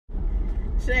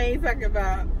Shay talking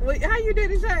about, how you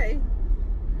did it, Shay?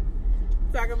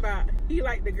 Talking about, he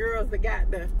like the girls that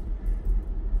got the,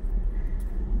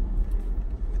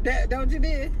 that, don't you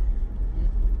did?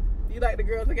 You like the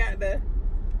girls that got the,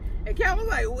 and Cal was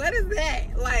like, what is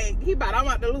that? Like, he about, I'm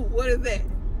out the loop, what is that?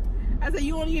 I said,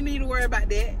 you don't even need to worry about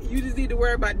that. You just need to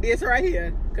worry about this right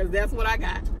here, because that's what I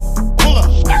got. Pull up,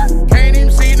 can't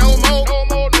even see no more.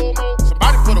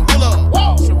 Somebody put a will up.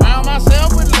 Whoa. Surround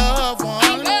myself with loved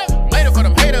ones. Later for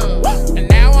them haters. Whoa. And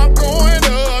now I'm growing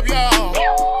up, y'all.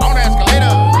 On the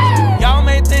escalator. Y'all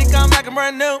may think I'm acting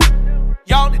brand new.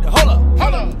 Y'all need to hold up.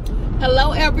 Hold up.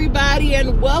 Hello everybody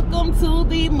and welcome to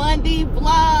the Monday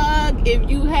vlog. If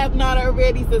you have not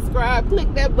already subscribed,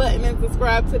 click that button and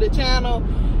subscribe to the channel.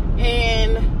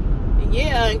 And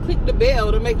yeah, and click the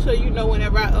bell to make sure you know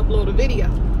whenever I upload a video.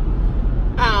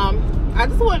 I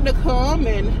just wanted to come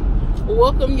and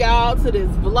welcome y'all to this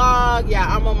vlog. Yeah,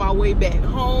 I'm on my way back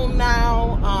home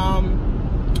now.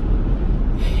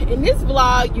 In this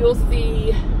vlog, you'll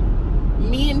see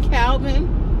me and Calvin.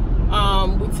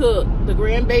 We took the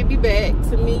grandbaby back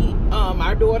to meet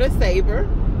our daughter Saber,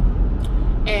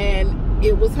 and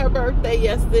it was her birthday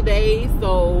yesterday.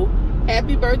 So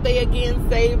happy birthday again,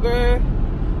 Saber.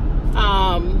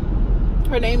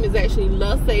 Her name is actually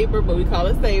La Saber, but we call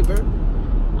her Saber.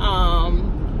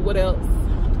 What else?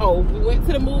 Oh, we went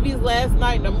to the movies last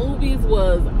night. The movies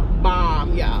was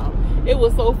bomb, y'all. It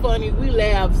was so funny. We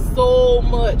laughed so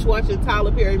much watching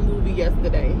Tyler Perry movie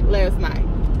last night.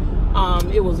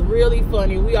 It was really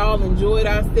funny. We all enjoyed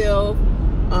ourselves.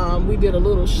 We did a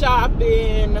little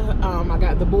shopping. I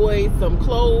got the boys some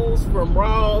clothes from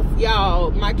Ross.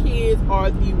 Y'all, my kids are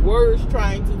the worst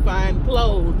trying to find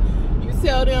clothes. You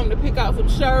tell them to pick out some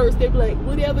shirts, they be like,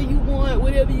 whatever you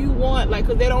want, like,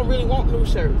 because they don't really want new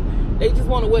shirts. They just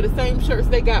want to wear the same shirts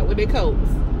they got with their coats.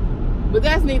 But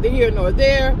that's neither here nor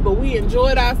there. But we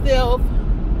enjoyed ourselves.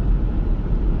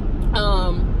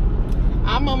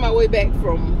 I'm on my way back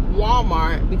from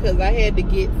Walmart because I had to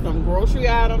get some grocery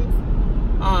items.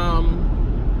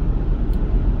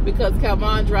 Because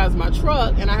Calvin drives my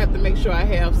truck and I have to make sure I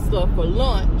have stuff for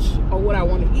lunch or what I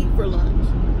want to eat for lunch.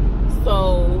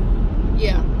 So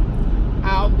yeah,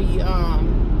 I'll be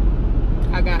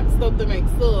I got stuff to make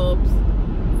subs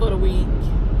for the week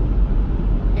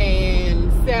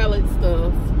and salad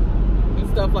stuff and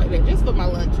stuff like that, just for my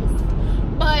lunches.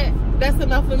 But that's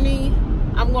enough for me.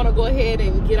 I'm gonna go ahead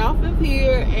and get off of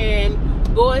here and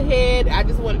go ahead. I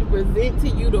just wanted to present to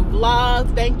you the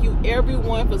vlog. Thank you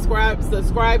everyone for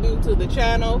subscribing to the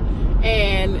channel,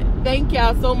 and thank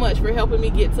y'all so much for helping me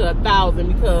get to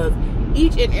 1,000, because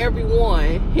each and every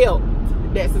one helped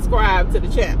that subscribe to the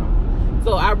channel.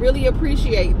 So I really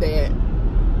appreciate that.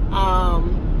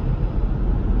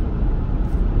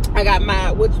 I got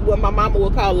my, what my mama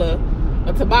would call a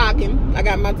toboggan. I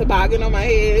got my toboggan on my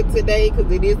head today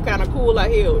because it is kind of cool out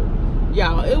here.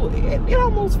 Y'all, it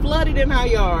almost flooded in our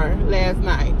yard last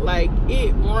night. Like,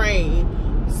 it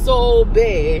rained so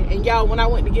bad. And y'all, when I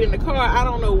went to get in the car, I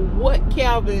don't know what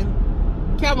Calvin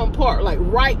parked, like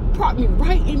parked me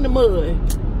right in the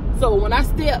mud. So when I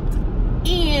stepped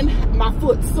in, my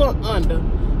foot sunk under.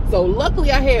 So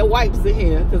luckily I had wipes in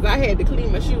here because I had to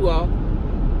clean my shoe off.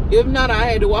 If not, I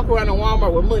had to walk around in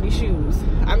Walmart with muddy shoes.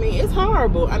 I mean, it's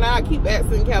horrible. And I keep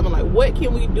asking Calvin, like, what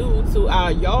can we do to our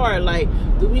yard? Like,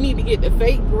 do we need to get the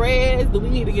fake grass? Do we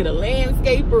need to get a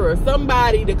landscaper or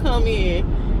somebody to come in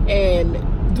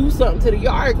and do something to the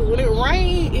yard? Because when it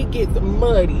rains, it gets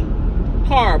muddy.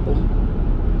 Horrible.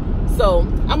 So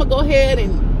I'm going to go ahead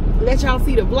and let y'all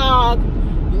see the vlog.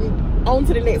 On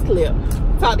to the next clip.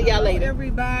 Talk to y'all later.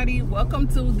 Everybody, welcome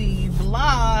to the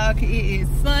vlog. It is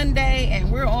Sunday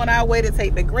and we're on our way to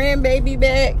take the grandbaby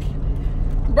back.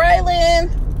 Braylon.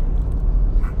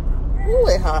 Ooh,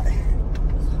 it's hot.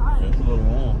 It's hot. It's a little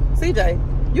warm.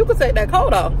 CJ, you could take that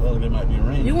coat off. Well, it might be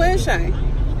raining. You and Shane.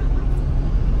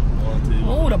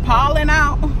 Oh, the pollen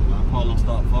out. My pollen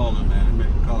stopped falling, man. It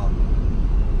made the car.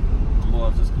 My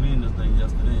boys just cleaned this thing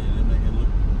yesterday and it make it look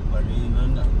like it ain't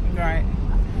done nothing. Right.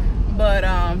 But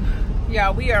yeah,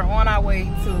 we are on our way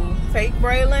to take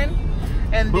Braylon,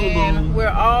 and then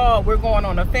we're going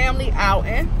on a family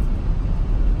outing.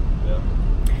 Yeah.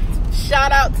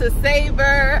 Shout out to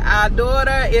Saber, our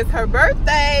daughter. It's her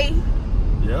birthday.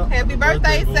 Yeah. Happy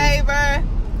birthday, Saber.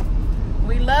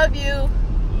 We love you.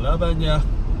 Loving ya.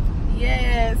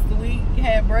 Yes, we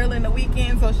had Braylon the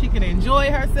weekend so she can enjoy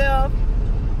herself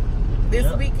this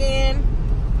weekend.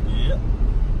 Yeah.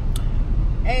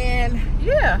 And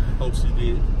yeah, hope she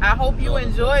did. I hope you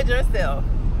enjoyed yourself.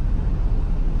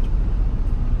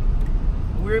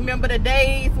 Remember the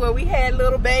days where we had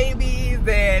little babies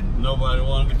and nobody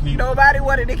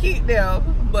wanted to keep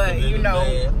them. But you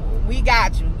know, we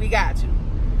got you.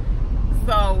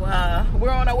 So we're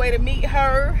on our way to meet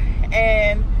her,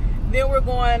 and then we're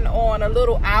going on a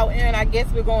little outing. I guess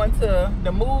we're going to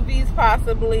the movies,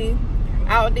 possibly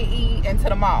out to eat, and to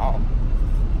the mall.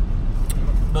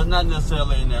 But not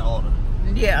necessarily in that order.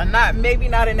 Yeah, maybe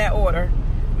not in that order.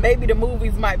 Maybe the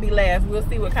movies might be last. We'll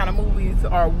see what kind of movies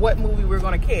or what movie we're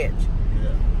gonna catch.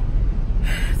 Yeah.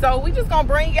 So we just gonna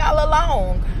bring y'all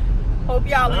along. Hope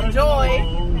y'all enjoy.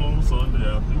 Sunday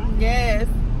afternoon. Yes.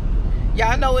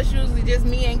 Y'all know it's usually just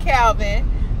me and Calvin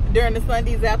during the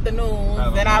Sundays afternoons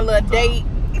and our little date.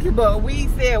 But we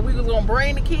said we was gonna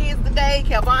bring the kids today.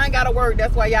 Calvin gotta work.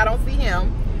 That's why y'all don't see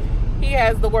him. He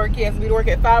has to work. He has to be to work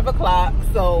at 5 o'clock.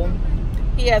 So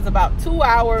he has about 2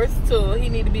 hours till he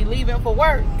need to be leaving for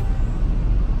work.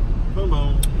 Come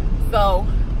on. So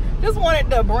just wanted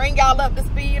to bring y'all up to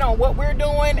speed on what we're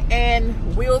doing,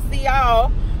 and we'll see y'all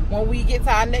when we get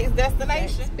to our next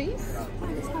destination.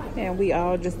 And we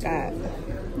all just got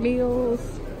meals.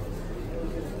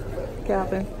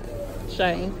 Calvin,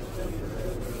 Shane,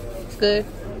 it's good.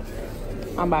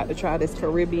 I'm about to try this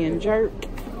Caribbean jerk.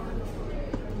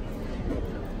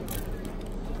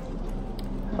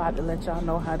 About to let y'all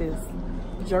know how this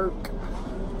jerk.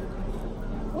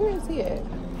 Where is he at?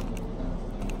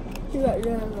 He got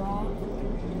your hands on.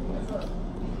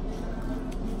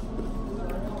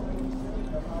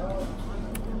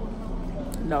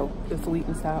 No, the sweet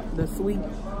and sour, the sweet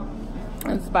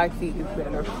and spicy is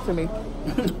better to me.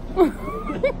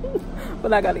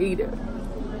 But I gotta eat it.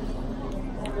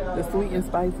 The sweet and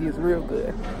spicy is real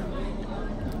good.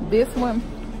 This one,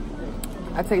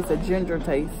 I taste a ginger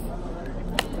taste.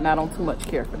 And I don't too much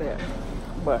care for that.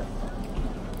 But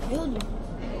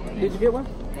did you get one?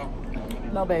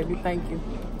 No, baby, thank you.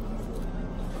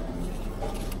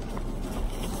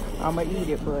 I'ma eat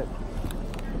it, but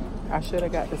I should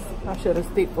have got this. I should have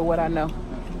stick for what I know.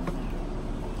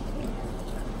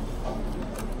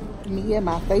 Me and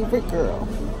my favorite girl.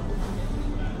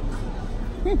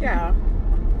 Yeah.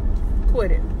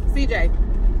 Quit it. CJ,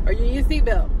 are you in your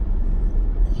seatbelt?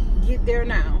 Get there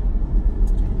now.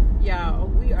 Y'all,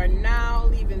 we are now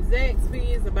leaving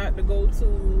Zaxby's, about to go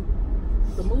to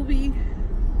the movie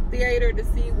theater to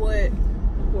see what,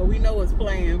 well, we know it's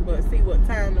playing, but see what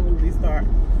time the movie starts.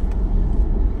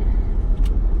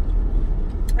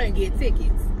 And get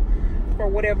tickets for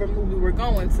whatever movie we're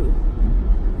going to.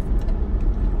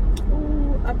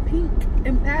 Ooh, a pink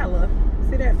Impala.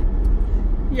 See that?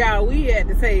 Y'all, we at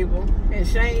the table, and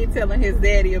Shane telling his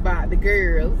daddy about the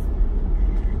girls.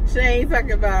 Shane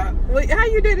talking about, wait, how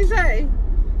you did it, Shane?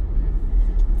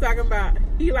 Talking about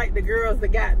he like the girls that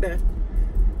got the,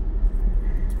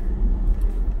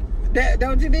 that,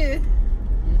 don't you did?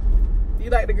 You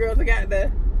like the girls that got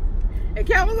the, and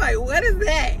Cal was like, what is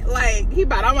that? Like, he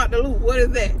about, I'm out the loop, what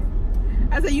is that?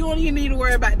 I said, you don't even need to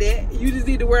worry about that. You just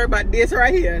need to worry about this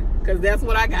right here, because that's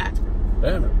what I got.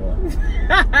 Damn it, boy.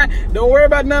 Don't worry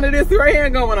about none of this right here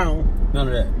going on. None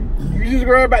of that. You just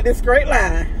worry about this straight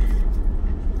line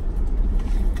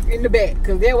in the back,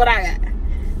 because that's what I got.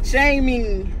 Shane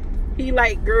mean he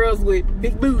like girls with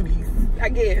big booties, I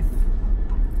guess.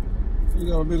 You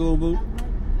got a big old boot?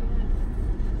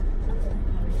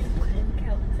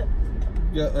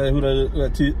 Yeah, hey, who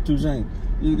that? Two Shane.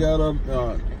 You got a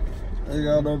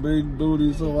big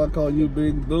booty, so I call you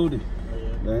Big Booty.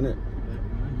 Ain't it?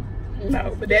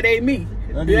 No, but that ain't me.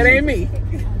 That ain't me.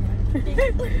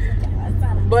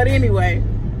 But anyway.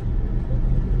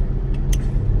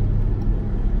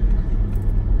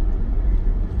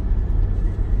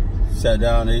 Sat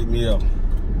down and ate me a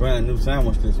brand new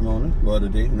sandwich this morning. Well,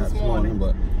 today, not this morning,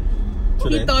 but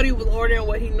today. He thought he was ordering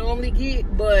what he normally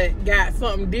get, but got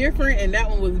something different, and that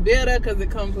one was better because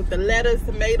it comes with the lettuce,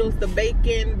 tomatoes, the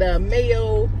bacon, the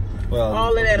mayo,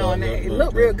 all of that on there. It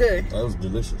looked real good. That was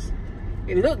delicious.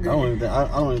 It looked good. I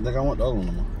don't even think I want the other one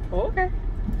no more. Oh, okay.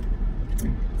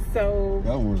 So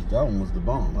that one was the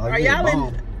bomb. Are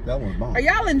y'all that was bomb. Are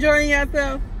y'all enjoying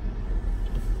yourself?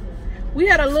 We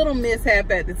had a little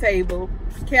mishap at the table.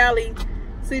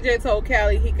 CJ told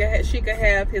Callie she could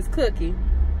have his cookie.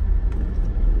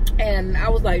 And I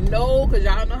was like, no, because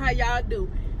y'all know how y'all do.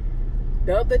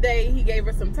 The other day, he gave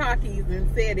her some Takis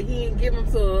and said that he didn't give them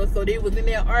to her. So they was in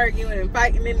there arguing and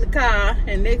fighting in the car.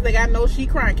 And next thing I know, she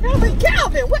crying,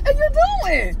 Calvin, what are you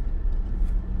doing?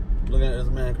 Looking at this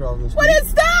man crossing the street. Well, then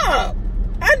stop.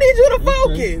 I need you to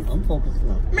focus. I'm focused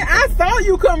now. Man, I saw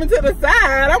you coming to the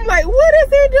side. I'm like, what is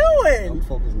he doing? I'm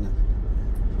focused now.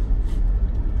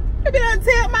 Maybe I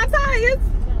tapped my tires.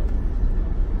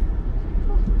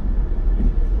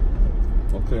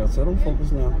 Okay, I said I'm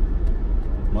focused now.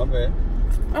 My bad.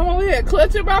 I'm over here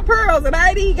clutching my pearls and I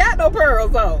ain't even got no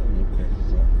pearls on. Okay,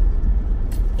 well,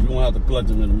 you won't have to clutch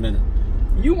them in a minute.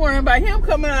 You worrying about him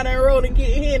coming out that road and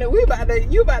getting in, and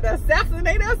you about to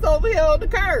assassinate us over here on the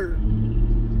curb.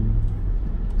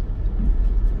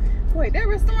 Wait, that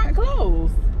restaurant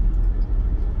closed.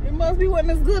 It must be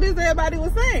wasn't as good as everybody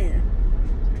was saying.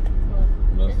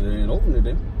 Unless they ain't open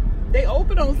today. They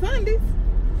open on Sundays.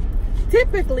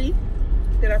 Typically.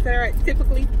 Did I say that right?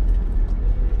 Typically.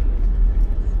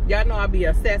 Y'all know I be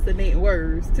assassinating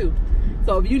words too.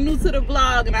 So if you new to the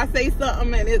vlog and I say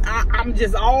something and I'm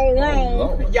just all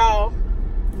wrong, y'all.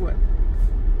 What?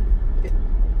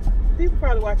 People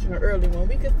probably watching an early one.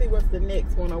 We can see what's the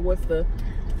next one or what's the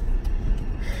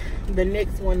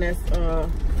next one that's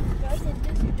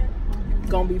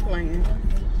gonna be playing.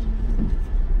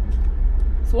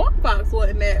 Swamp Fox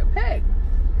wasn't that packed.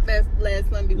 That's last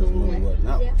Sunday when we went.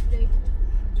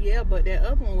 Yeah, but that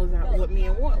other one was out. What Me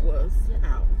and Want was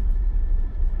out.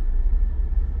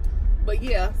 But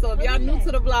yeah, so if y'all new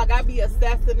to the vlog, I be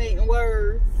assassinating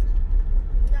words.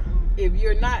 If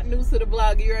you're not new to the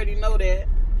vlog, you already know that.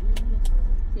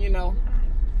 You know,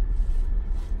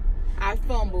 I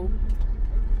fumble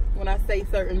when I say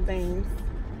certain things.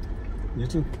 You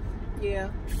too?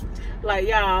 Yeah. Like,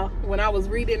 y'all, when I was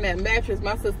reading that mattress,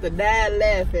 my sister died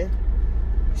laughing.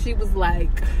 She was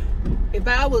like, if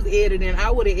I was editing,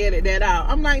 I would have edited that out.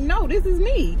 I'm like, no, this is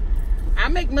me. I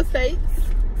make mistakes.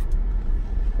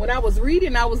 When I was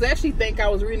reading, I was actually think I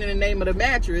was reading the name of the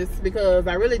mattress because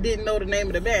I really didn't know the name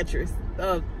of the mattress.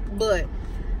 But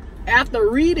after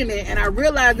reading it and I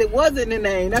realized it wasn't the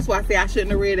name, that's why I say I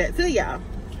shouldn't have read that to y'all.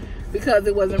 Because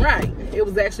it wasn't right. It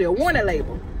was actually a warning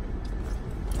label.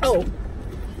 Oh.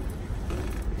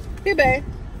 Hey, babe.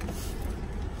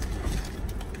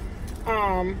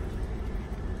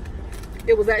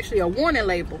 It was actually a warning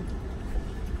label.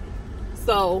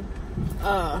 So,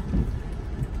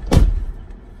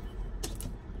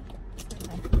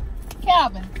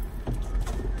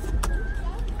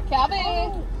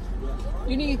 Calvin,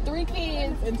 you need 3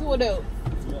 kids and 2 adults.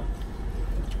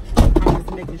 I'm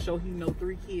just making sure he know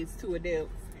 3 kids, 2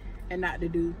 adults, and not to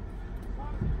do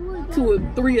 2 or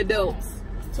 3 adults,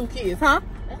 2 kids, huh?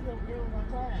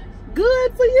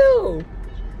 Good for you.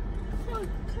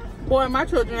 Boy, my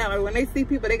children, when they see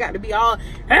people, they got to be all,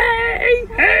 hey,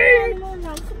 hey.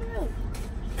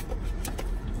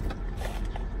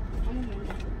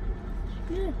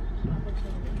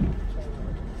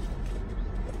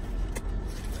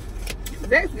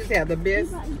 Zax just have the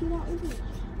best.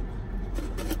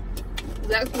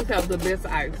 Zax just have the best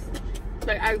ice.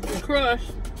 Like Ice Cream Crush,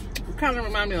 it kind of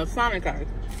remind me of Sonic ice.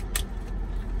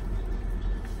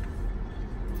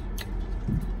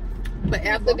 But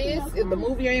after this, if the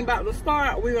movie ain't about to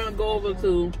start, we're gonna go over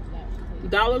to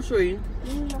Dollar Tree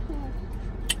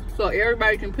so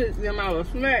everybody can pick them out a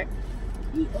snack.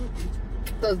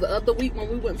 Because the other week when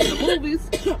we went to the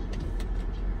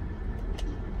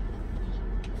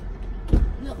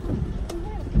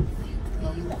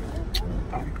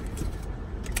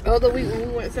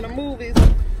movies,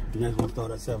 Next one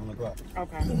start at 7 o'clock.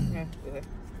 Okay, that's good.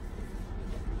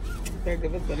 They'll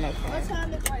give us enough time. What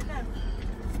time is it right now?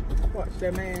 Watch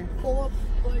that man.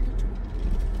 4:42.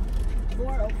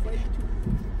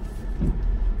 4:42.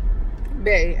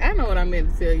 Babe, I know what I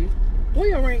meant to tell you. Where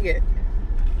your ring at?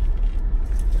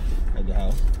 At the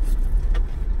house.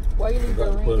 Why you leave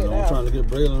your ring Put it at the on, house? trying to get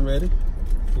Braylon ready.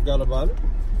 Forgot about it.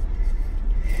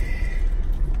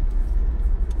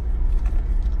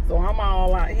 So I'm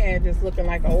all out here just looking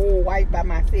like an old wife by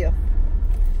myself.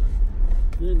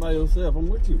 You ain't by yourself, I'm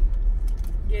with you.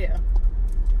 Yeah.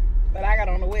 But I got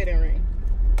on the wedding ring.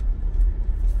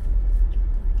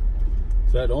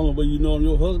 Is that the only way you know I'm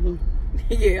your husband?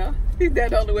 Yeah. That's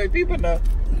the only way people know.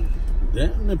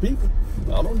 Damn, the people.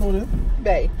 I don't know them.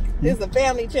 Babe, this is a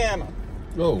family channel.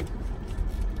 Oh.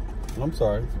 I'm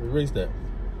sorry. Erase that.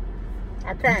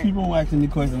 I can't. Keep on asking me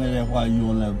questions like that while you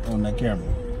on that camera.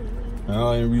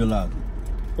 I didn't realize it.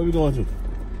 Where we going to?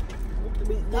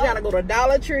 We gotta go to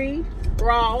Dollar Tree,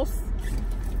 Ross.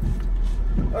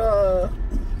 We're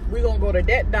gonna go to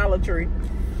that Dollar Tree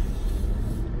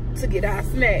to get our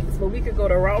snacks, but we could go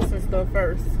to Ross and stuff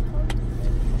first.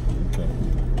 Okay.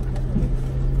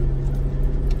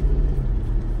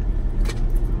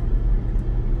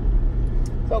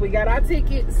 So we got our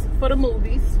tickets for the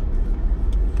movies.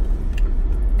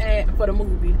 And for the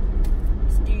movie.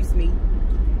 Excuse me.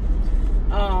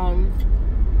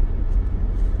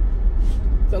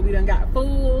 So we done got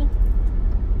food.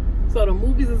 So the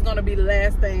movies is gonna be the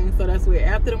last thing. So that's where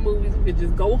after the movies we could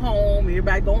just go home.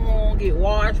 Everybody go home, get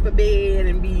washed for bed,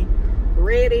 and be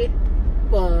ready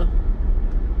for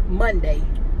Monday.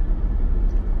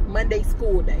 Monday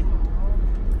school day.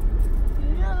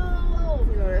 No.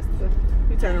 You know, that's the,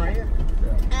 you turn right here.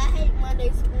 I hate Monday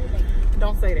school day.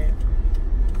 Don't say that.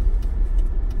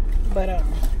 But I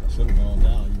should have gone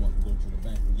down. You want to go to the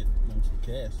bank and get some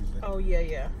cash. He said, oh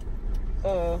yeah.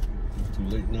 it's too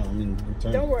late now. I mean,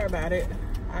 return. Don't worry about it.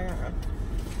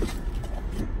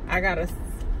 I gotta.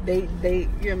 They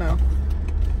you know,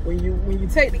 when you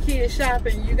take the kids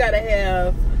shopping, you gotta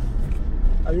have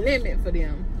a limit for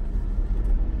them,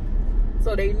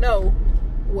 so they know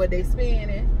what they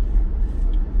spending.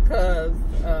 Cause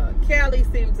Callie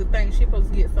seems to think she's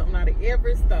supposed to get something out of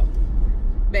every store.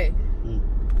 Baby,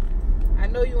 I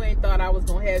know you ain't thought I was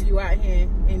gonna have you out here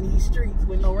in these streets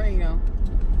with no ring on.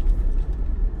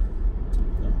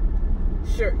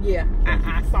 Sure, yeah,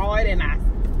 I saw it and I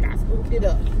scooped it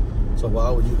up. So why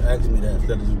would you ask me that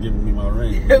instead of just giving me my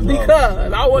ring?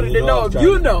 Because I wanted to know if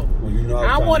you know.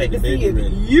 I wanted to see if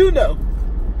you know.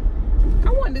 I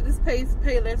wanted this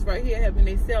Payless right here having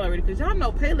their sale already, because y'all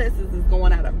know Payless is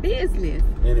going out of business.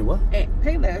 Anyway. And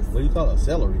Payless. What do you call it?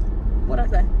 Celery? What I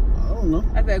say? I don't know.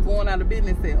 I said going out of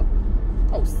business sale.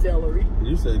 Oh, celery.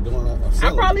 You said going out of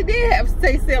celery. I probably did have to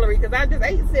say celery because I just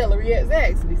ate celery at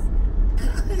Zaxby's.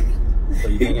 So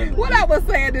you think What I was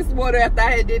saying this morning after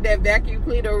I had did that vacuum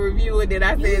cleaner review, and then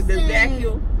I said the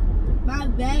vacuum. My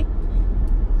back,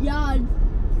 y'all,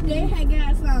 they had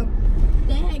got some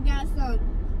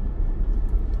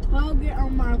target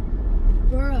on my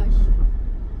brush.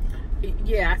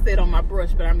 Yeah, I said on my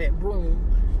brush, but I meant broom.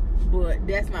 But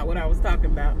that's not what I was talking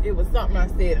about. It was something I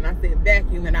said, and I said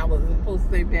vacuum, and I wasn't supposed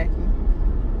to say vacuum.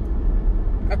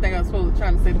 I think I was supposed to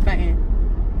try to say the fan.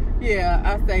 Yeah,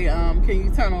 I say, can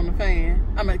you turn on the fan?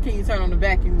 I mean, can you turn on the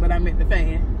vacuum? But I meant the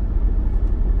fan.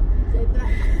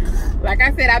 Like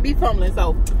I said, I be fumbling,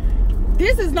 so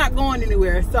this is not going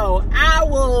anywhere. So I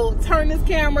will turn this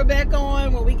camera back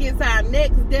on when we get to our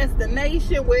next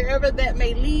destination, wherever that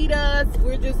may lead us.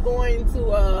 We're just going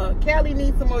to, Callie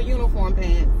needs some more uniform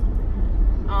pants.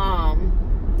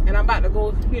 And I'm about to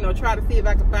go, you know, try to see if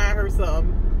I can find her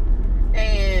some.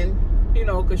 And, you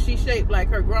know, because she's shaped like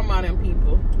her grandma and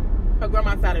people. Her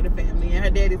grandma's side of the family and her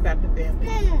daddy's side of the family.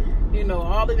 You know,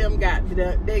 all of them got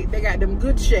they got them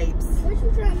good shapes. What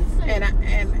you trying to say? And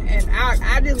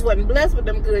I just wasn't blessed with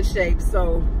them good shapes.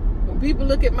 So when people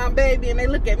look at my baby and they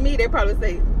look at me, they probably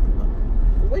say,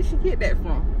 where'd she get that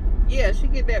from? Yeah, she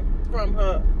get that from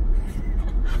her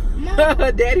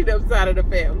her daddy them side of the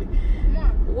family. Mom,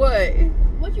 What?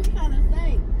 what you trying to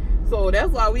say? So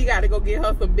that's why we got to go get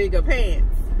her some bigger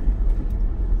pants,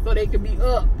 so they can be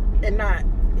up and not,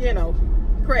 you know,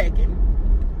 cracking.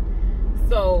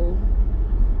 So,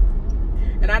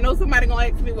 and I know somebody gonna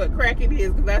ask me what cracking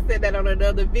is, because I said that on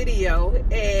another video,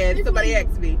 and somebody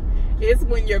asked me, it's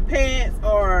when your pants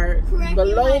are Cracking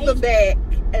below the like back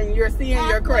and you're seeing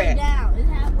your crack.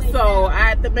 So I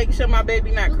had to make sure my baby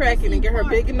not cracking and get her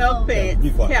big enough pants.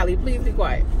 Callie, please be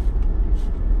quiet.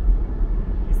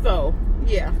 So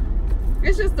yeah,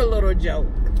 it's just a little joke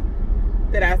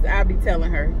that I'll be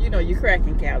telling her. You know, you're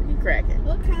cracking, Callie. You cracking.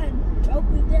 What kind of joke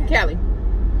is that?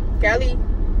 Callie,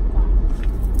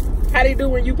 how they do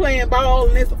when you playing ball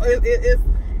and it's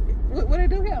what they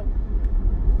do here?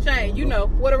 Shane, you know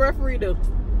what a referee do?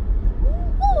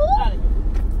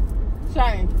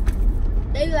 Shane,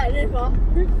 They like this, huh?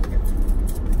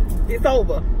 it's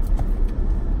over.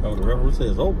 Oh, the referee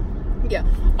says it's over. Yeah.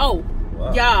 Oh,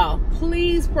 Wow. y'all,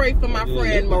 please pray for my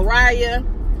friend Mariah.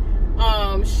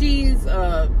 She's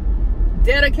a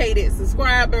dedicated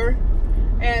subscriber,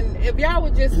 and if y'all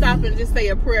would just stop and just say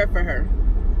a prayer for her,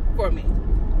 for me.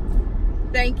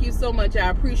 Thank you so much. I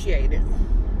appreciate it.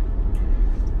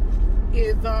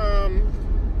 Is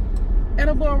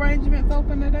edible arrangements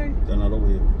open today? They're not over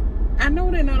here. I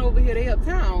know they're not over here. They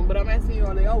uptown, but I'm asking you,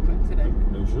 are they open today?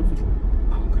 They should be.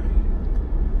 Okay.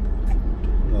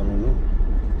 I don't know.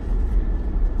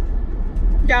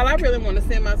 Y'all, I really want to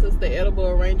send my sister edible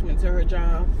arrangement to her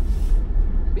job,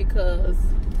 because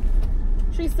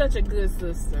she's such a good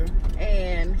sister,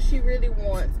 and she really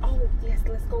wants. Oh yes,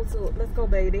 let's go,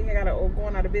 baby. They got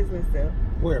going out of business there.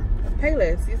 Where?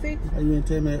 Payless, you see? How you didn't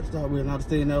tell me to start with not to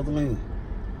stay in the other lane?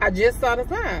 I just saw the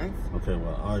signs. Okay,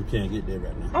 well, I can't get there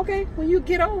right now. Okay, when you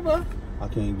get over. I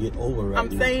can't get over right now.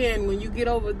 I'm saying when you get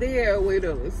over there where it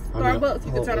is Starbucks,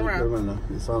 you can turn around.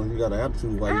 It sounds like you got an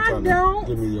attitude while you're trying to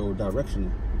give me your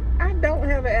direction. I don't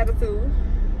have an attitude,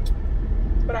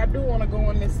 but I do want to go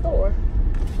in this store.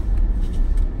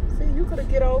 See, you could have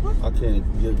get over. I can't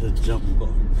just jump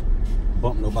and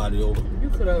bump nobody over. You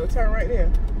could have turned right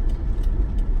there.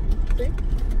 See?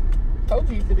 Told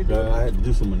you could have done it. I had to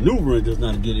do some maneuvering just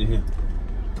not to get in here.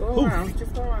 Go around.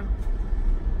 Just go around.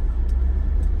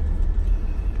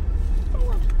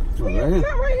 Oh, right here.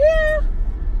 Not right here.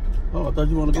 Oh, I thought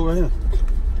you want to go right here.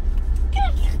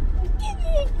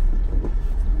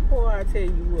 Boy, I tell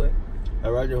you what.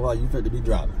 All right, there, why you fit to be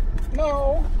driving?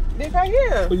 No, this right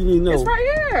here. What do you mean no? It's right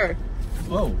here.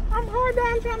 Oh. I'm hard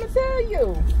down trying to tell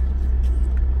you.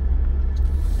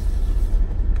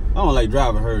 I don't like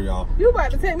driving her, y'all. You about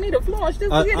to take me to Florence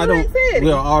just to get to Lake City.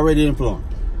 We are already in Florence.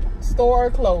 Store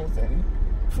closing.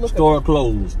 Look Store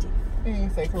closed. It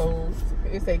didn't say closed.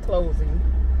 It say closing.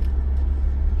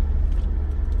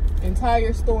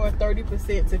 Entire store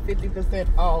 30% to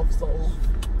 50% off. So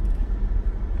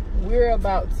we're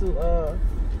about to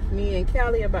me and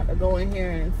Callie about to go in here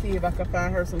and see if I can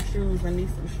find her some shoes. I need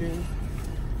some shoes.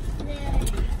 Yay.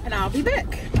 And I'll be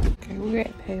back. Okay, we're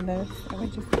at Payless. I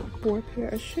just got 4 pair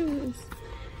of shoes.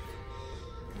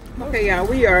 Okay, y'all,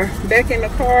 we are back in the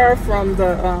car from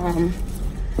the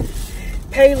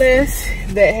Payless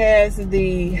that has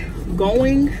the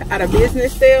going out of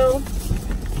business sale.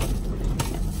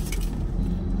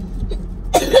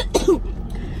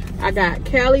 I got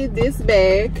Callie this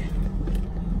bag.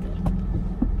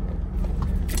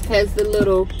 Has the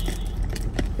little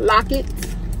locket.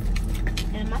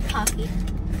 And my coffee.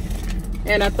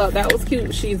 And I thought that was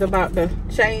cute. She's about to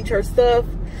change her stuff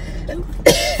and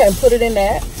put it in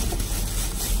that.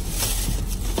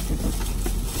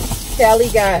 Callie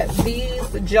got these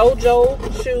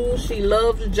JoJo shoes. She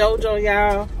loves JoJo,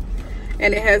 y'all.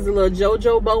 And it has a little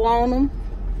JoJo bow on them.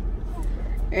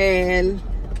 And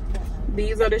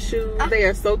these are the shoes. They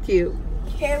are so cute.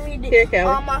 Carried Here, Callie.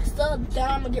 all my stuff that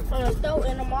I'm gonna get from the store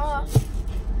in the mall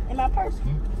in my purse.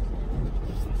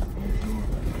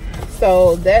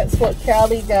 So that's what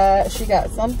Callie got. She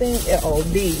got something. Oh,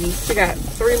 these. She got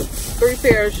three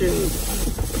pair of shoes.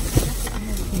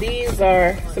 These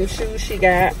are some shoes she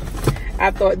got.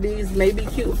 I thought these may be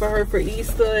cute for her for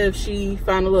Easter if she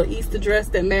found a little Easter dress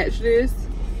that matched this.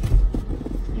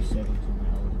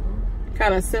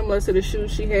 Kind of similar to the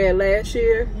shoes she had last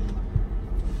year.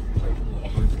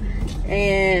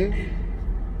 And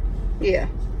yeah.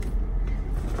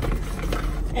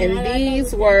 And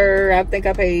these were, I think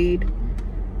I paid,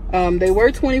 they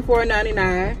were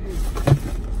 $24.99.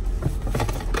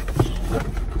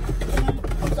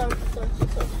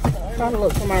 Trying to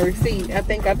look for my receipt. I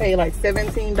think I paid like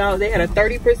 $17. They had a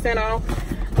 30% off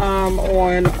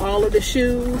on all of the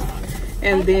shoes.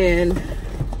 And then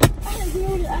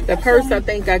the purse, I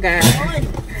think I got,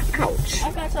 ouch.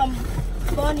 I got some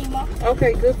funny, Mom.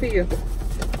 Okay, good for you.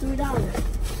 $3.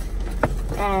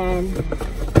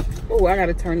 Oh, I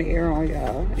gotta turn the air on,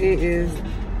 y'all. It is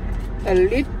a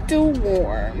little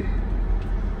warm.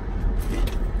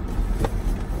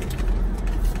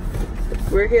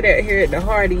 We're here at the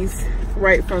Hardee's,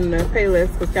 right from the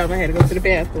Payless, because Calvin had to go to the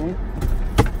bathroom.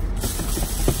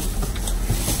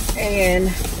 And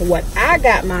what I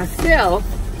got myself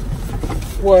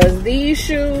was these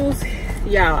shoes.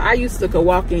 Y'all, I used to could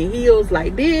walk in heels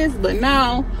like this, but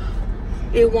now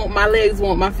my legs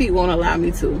won't, my feet won't allow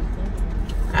me to.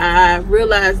 I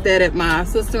realized that at my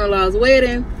sister-in-law's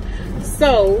wedding.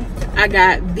 So I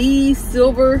got these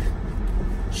silver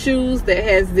shoes that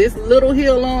has this little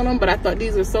heel on them, but I thought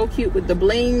these were so cute with the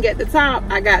bling at the top.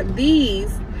 I got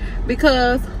these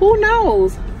because who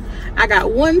knows? I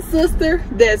got one sister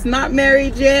that's not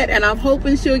married yet, and I'm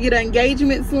hoping she'll get an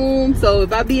engagement soon. So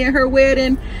if I be in her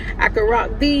wedding, I could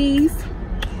rock these.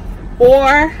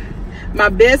 Or my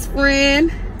best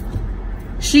friend,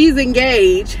 she's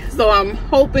engaged, so I'm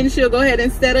hoping she'll go ahead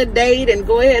and set a date and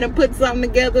go ahead and put something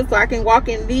together so I can walk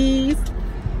in these.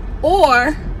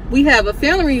 Or we have a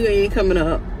family reunion coming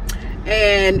up,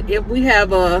 and if we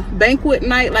have a banquet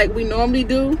night like we normally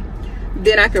do,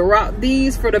 then I can rock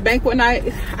these for the banquet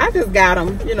night. I just got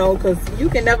them, you know, because you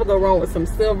can never go wrong with some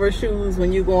silver shoes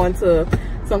when you go into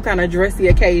some kind of dressy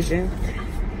occasion.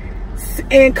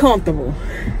 And comfortable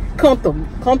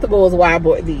is why I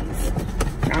bought these.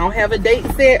 I don't have a date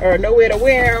set or nowhere to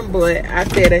wear them, but I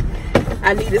said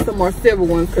I needed some more silver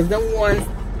ones, because them ones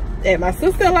at my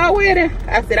sister-in-law wedding,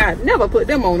 I said I'd never put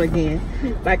them on again.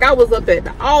 Like, I was up at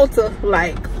the altar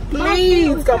like,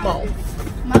 please come on.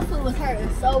 My foot was hurting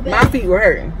so bad. My feet were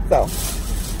hurting. So,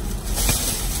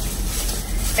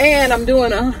 and I'm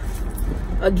doing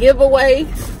a giveaway,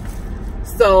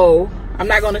 so I'm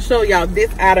not going to show y'all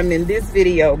this item in this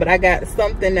video, but I got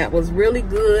something that was really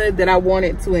good that I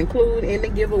wanted to include in the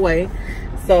giveaway.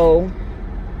 So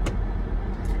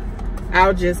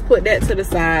I'll just put that to the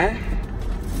side.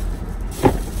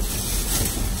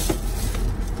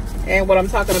 And what I'm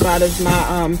talking about is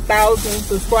my 1,000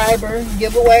 subscriber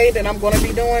giveaway that I'm going to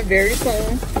be doing very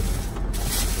soon.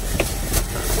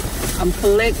 I'm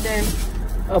collecting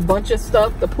a bunch of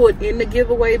stuff to put in the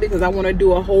giveaway because I want to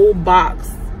do a whole box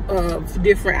of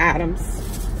different items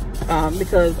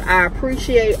because I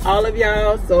appreciate all of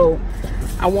y'all, so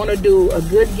I want to do a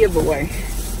good giveaway.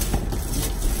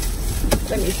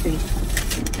 Let me see.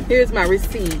 Here's my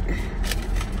receipt.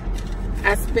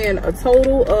 I spent a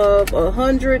total of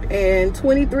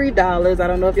 $123. I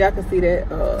don't know if y'all can see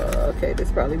that. Okay,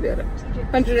 that's probably better.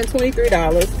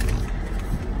 $123.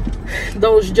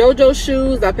 Those JoJo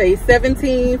shoes I paid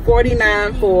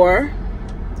 $17.49 for.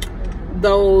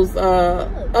 Those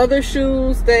other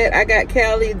shoes that I got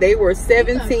Callie, they were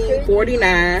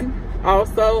 $17.49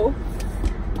 also.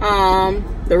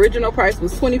 The original price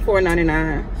was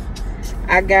 $24.99.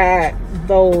 I got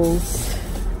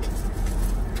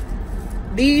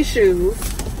these shoes.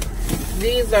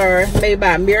 These are made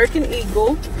by American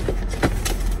Eagle.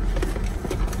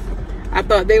 I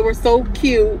thought they were so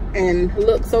cute and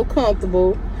look so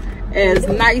comfortable as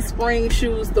nice spring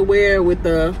shoes to wear with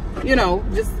the, you know,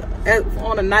 just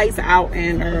on a nice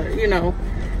outing, or, you know,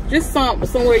 just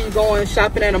somewhere you're going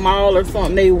shopping at a mall or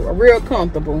something. They were real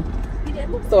comfortable.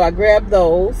 So I grabbed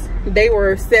those. They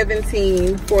were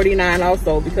 $17.49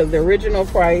 also because the original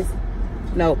price,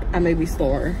 nope, I may be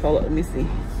storing. Hold on, let me see.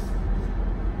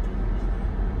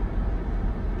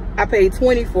 I paid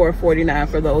 $24.49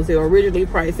 for those. They were originally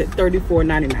priced at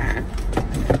 $34.99.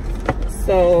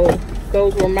 So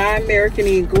those were my American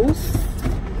Eagles.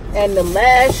 And the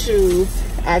last shoes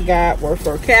I got were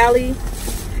for Callie.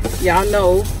 Y'all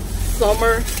know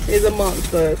summer is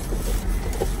amongst us.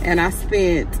 And I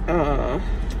spent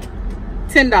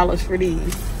 $10 for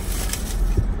these.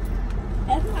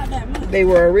 That's not that much. They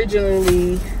were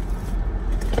originally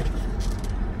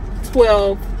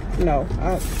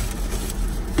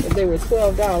they were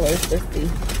 $12. Let's see.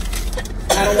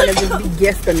 I don't want to just be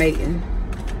guesstimating.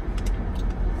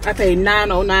 I paid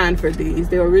 $9.09 for these.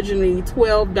 They were originally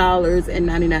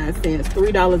 $12.99.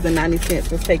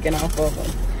 $3.90 was taken off of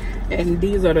them. And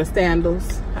these are the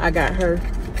sandals I got her.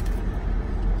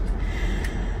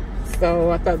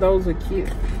 So I thought those were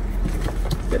cute.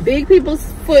 The big people's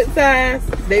foot size,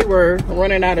 they were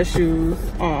running out of shoes.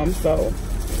 So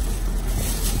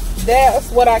that's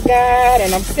what I got,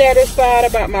 and I'm satisfied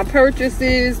about my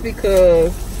purchases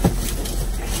because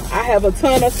I have a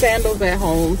ton of sandals at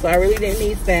home, so I really didn't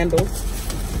need sandals.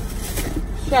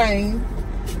 Shane,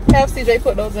 have CJ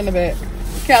put those in the bag.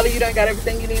 Callie, you done got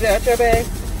everything you need out your bag? I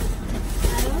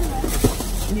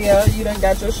don't know. Yeah, you done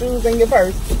got your shoes in your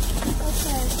purse.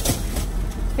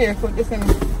 Okay. Here, put this in.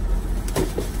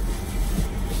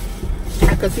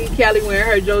 I could see Callie wearing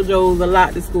her JoJo's a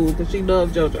lot to school because she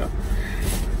loves JoJo.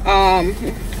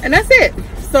 And that's it.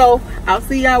 So I'll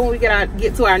see y'all when we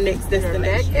get to our next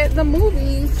destination. Back at the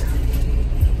movies.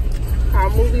 Our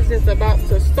movies is about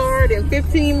to start in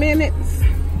 15 minutes.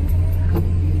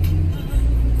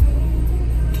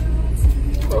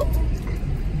 Oh,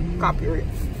 copyright.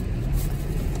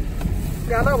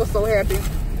 Y'all, I was so happy.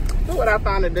 Look what I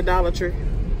found at the Dollar Tree.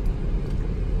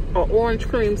 An orange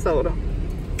cream soda.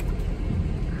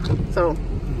 So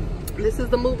this is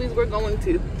the movies we're going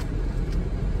to.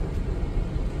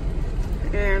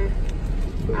 And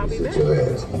I'll be back. Damn!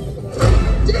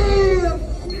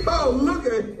 Oh, look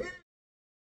at it.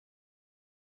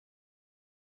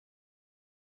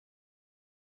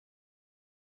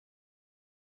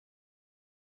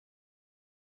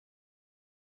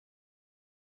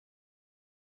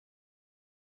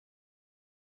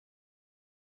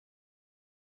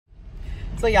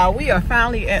 So y'all, we are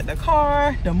finally at the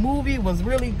car. The movie was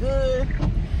really good.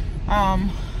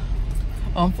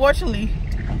 Unfortunately,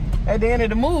 at the end of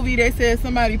the movie, they said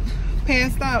somebody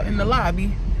passed out in the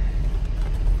lobby.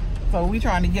 So we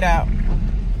trying to get out.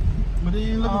 But they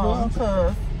ain't looking for us.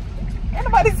 Cause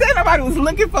anybody said nobody was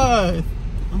looking for us.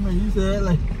 I mean, you said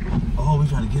like, oh, we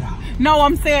trying to get out. No,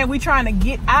 I'm saying we trying to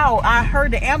get out. I heard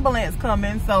the ambulance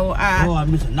coming, so I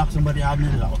missed it. Knock somebody out.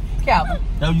 Missed it out. Calvin.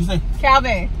 That what you say?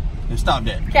 Calvin. And stop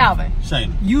that. Calvin.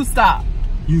 Shayna. You stop.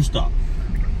 You stop.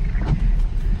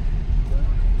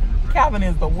 Calvin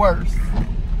is the worst.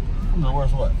 I'm the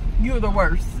worst what? You're the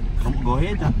worst. Go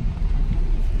ahead now.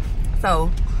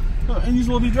 So. And you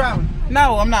supposed to be driving.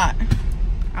 No, I'm not.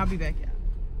 I'll be back, y'all.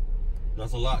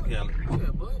 That's a lot, Callie.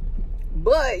 Yeah,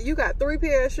 but you got 3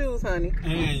 pair of shoes, honey.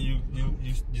 And you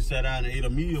sat down and ate a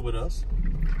meal with us.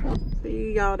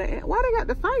 See y'all. Why they got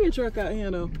the fire truck out here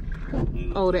though?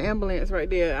 Oh, the ambulance right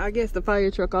there. I guess the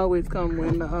fire truck always come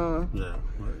when the yeah.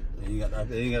 You got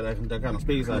that kind of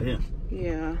space out here.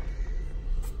 Yeah.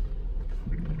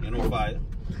 Ain't no fire.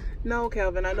 No,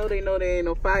 Calvin. I know there ain't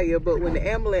no fire, but when the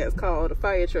ambulance called, the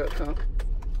fire truck come.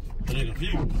 They're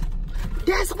confused.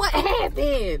 That's what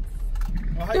happened.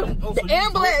 The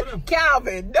ambulance,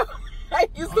 Calvin. I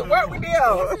used to work with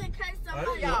them.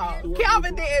 Y'all,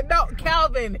 Calvin did. No,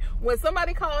 Calvin. When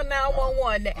somebody called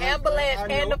 911, the ambulance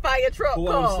and the fire truck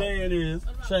What come. I'm saying is,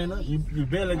 Shayna, you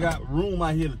barely got room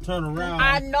out here to turn around.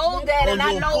 I know that, and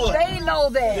I know they know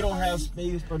that. They don't have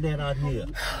space for that out here.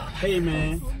 Hey,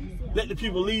 man, let the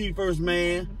people leave first,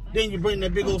 man. Then you bring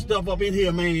that big old stuff up in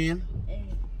here, man.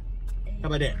 How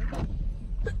about that?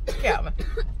 Calvin.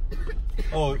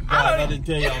 Oh, guys, I didn't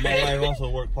tell y'all, my wife also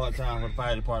worked part-time for the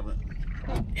fire department.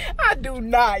 I do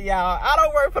not, y'all. I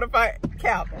don't work for the fire.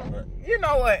 Calvin, Right. you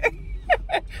know what?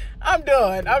 I'm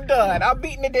done. I'm done. I'm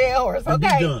beating the dead horse,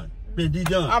 okay? Be done. Be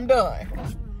done. I'm done.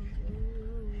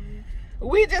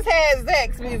 We just had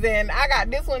Zaxby's and I got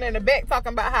this one in the back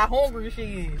talking about how hungry she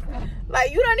is.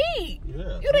 Like, you done eat.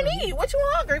 Yeah, You done eat. What you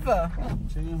hungry for?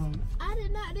 I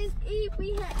did not just eat.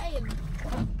 We had ate.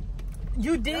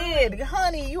 You did.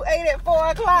 Honey, you ate at 4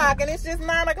 o'clock and it's just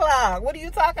 9 o'clock. What are you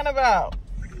talking about?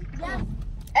 Yeah.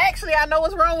 Actually, I know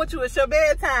what's wrong with you. It's your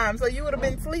bedtime, so you would have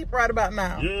been asleep right about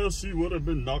now. Yeah, she would have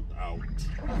been knocked out.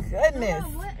 Goodness.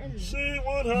 She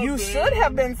would have You been. should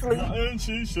have been asleep. And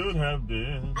she should have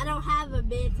been. I don't have a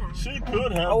bedtime. She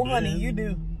could have Oh, been. honey, you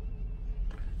do.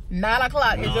 9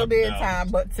 o'clock is your Knocked bedtime,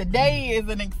 out. but today is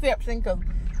an exception because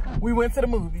we went to the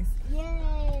movies.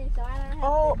 Yay. So I don't have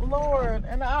Oh, Lord.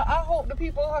 And I hope the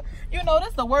people, you know, this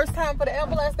is the worst time for the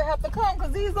ambulance to have to come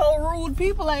because these old rude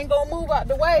people ain't going to move out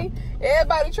the way.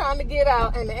 Everybody trying to get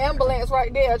out and the ambulance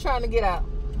right there trying to get out.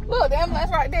 Look, the ambulance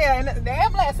right there and the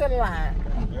ambulance in the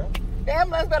line. Yeah. The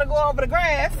ambulance better go over the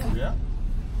grass Yeah.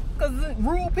 because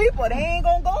rude people, they ain't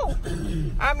going to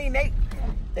go. I mean,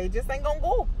 they just ain't going to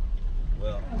go.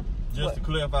 Well, just to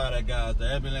clarify that, guys, the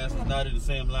ambulance is not in the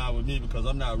same line with me because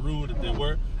I'm not rude. If they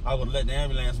were, I would have let the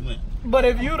ambulance win. But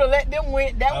if you'd have let them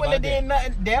win, that How wouldn't have about did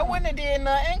nothing. That wouldn't have did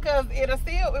nothing because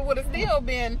it would have still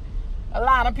been a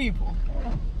lot of people.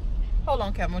 Hold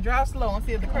on, Kevin. Drive slow and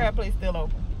see if the crab place still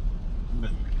open.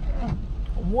 But,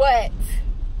 What?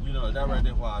 you know, that right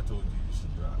there why I told you you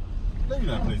should drive. Maybe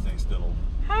that place ain't still open.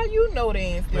 How you know they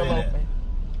ain't still Where that? open?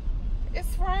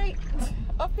 It's right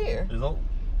up here. It's open.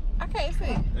 I can't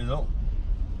see. It's open.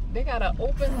 They got an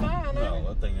open sign on it. No,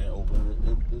 that thing ain't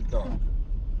open. It's dark.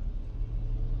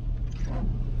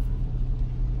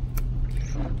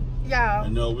 Y'all,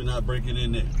 And no, we're not breaking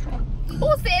in there. who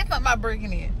said something about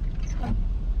breaking in?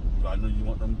 I know you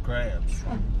want them crabs.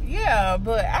 Yeah,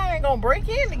 but I ain't gonna break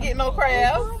in to get no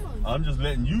crabs. I'm just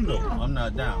letting you know I'm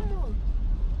not down.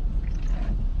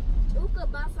 You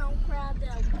could buy some crab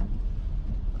there.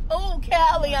 Oh,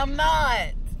 Callie, I'm not.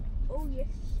 Oh, yes,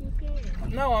 you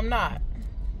can. No, I'm not.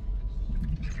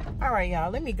 All right, y'all,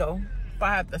 let me go. If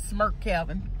I have to smirk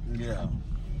Calvin. Yeah.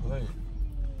 Go ahead.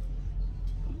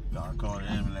 I call the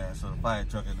ambulance so the fire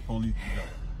truck and the police can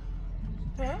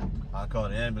Huh? jump. I call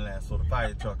the ambulance so the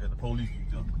fire truck and the police can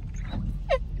jump.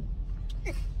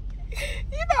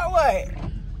 You know what?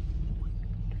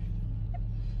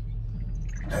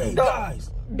 Hey, Don't- guys.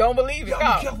 Don't believe it. Y'all be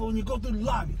No. careful when you go through the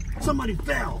lobby. Somebody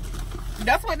fell.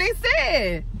 That's what they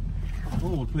said.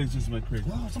 Oh, the place just went crazy.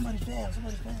 Oh, somebody fell.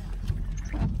 Somebody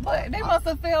fell. But they must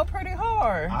have fell pretty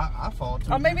hard. I fall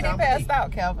too. Or maybe they passed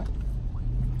out, Calvin.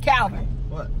 Calvin,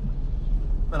 What?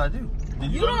 But I do.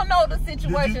 Did you don't know the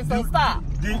situation, so stop.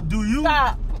 Do you?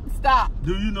 Stop.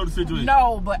 Do you know the situation?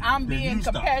 No, but I'm Then being you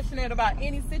stop. compassionate about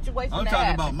any situation I'm that talking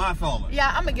happens. about my falling. Yeah,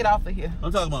 I'm gonna get off of here.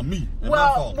 I'm talking about me and my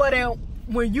Well, falling. well then,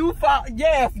 when you fall,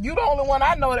 yes, you the only one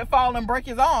I know that fall and break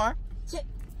his arm.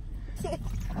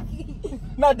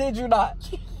 No, did you not?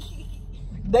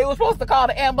 They were supposed to call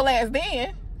the ambulance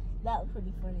then. That was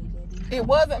pretty funny, Daddy. It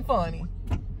wasn't funny.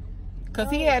 Because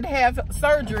he had to have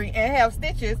surgery and have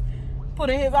stitches put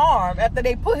in his arm after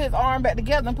they put his arm back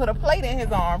together and put a plate in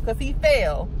his arm because he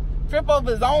fell. Trip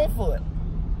over his own foot.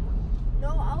 No,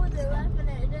 I wasn't laughing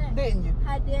at that. Didn't you?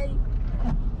 How dare you?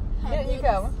 How Didn't you,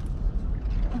 dare Kevin?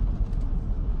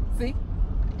 See?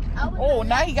 I wasn't Oh,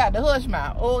 now he got the hush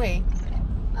mouth. Okay.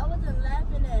 I wasn't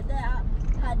laughing at that.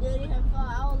 How dare you have fun?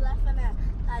 I was laughing at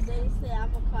how dare you say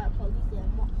I'm gonna call the police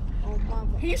on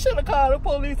mama. He should have called the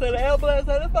police and the ambulance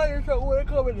and the fire truck would have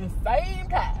come at the same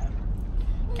time.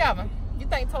 Kevin, you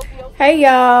think Tokyo? Hey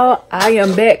y'all, I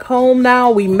am back home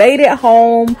now. We made it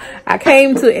home. I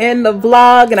came to end the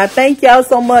vlog and I thank y'all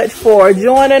so much for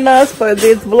joining us for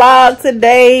this vlog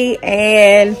today.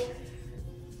 And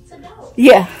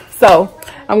yeah, so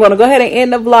I'm going to go ahead and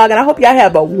end the vlog. And I hope y'all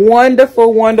have a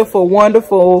wonderful, wonderful,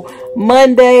 wonderful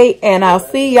Monday. And I'll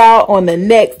see y'all on the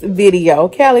next video.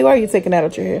 Callie, why are you taking that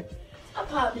out your hair? I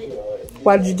popped it.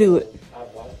 Why did you do it?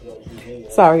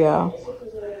 Sorry, y'all.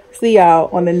 See y'all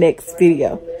on the next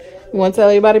video. You want to tell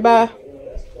everybody bye?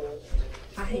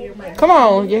 Come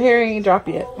on, your hair ain't dropped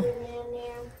yet.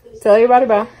 Tell everybody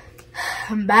bye.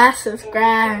 Bye,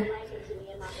 subscribe,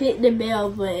 hit the bell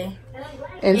button.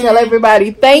 And tell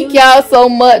everybody, thank y'all so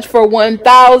much for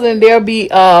 1,000. There'll be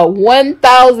a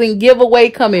 1,000 giveaway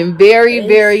coming very,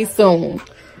 very soon.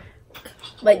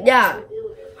 But y'all,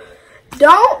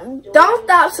 don't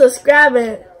stop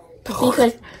subscribing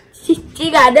because she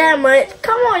got that much.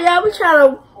 Come on, y'all, we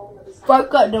trying to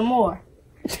fuck up the more.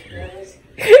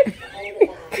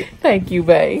 Thank you,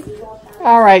 babe.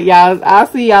 All right, y'all. I'll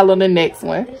see y'all on the next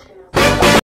one.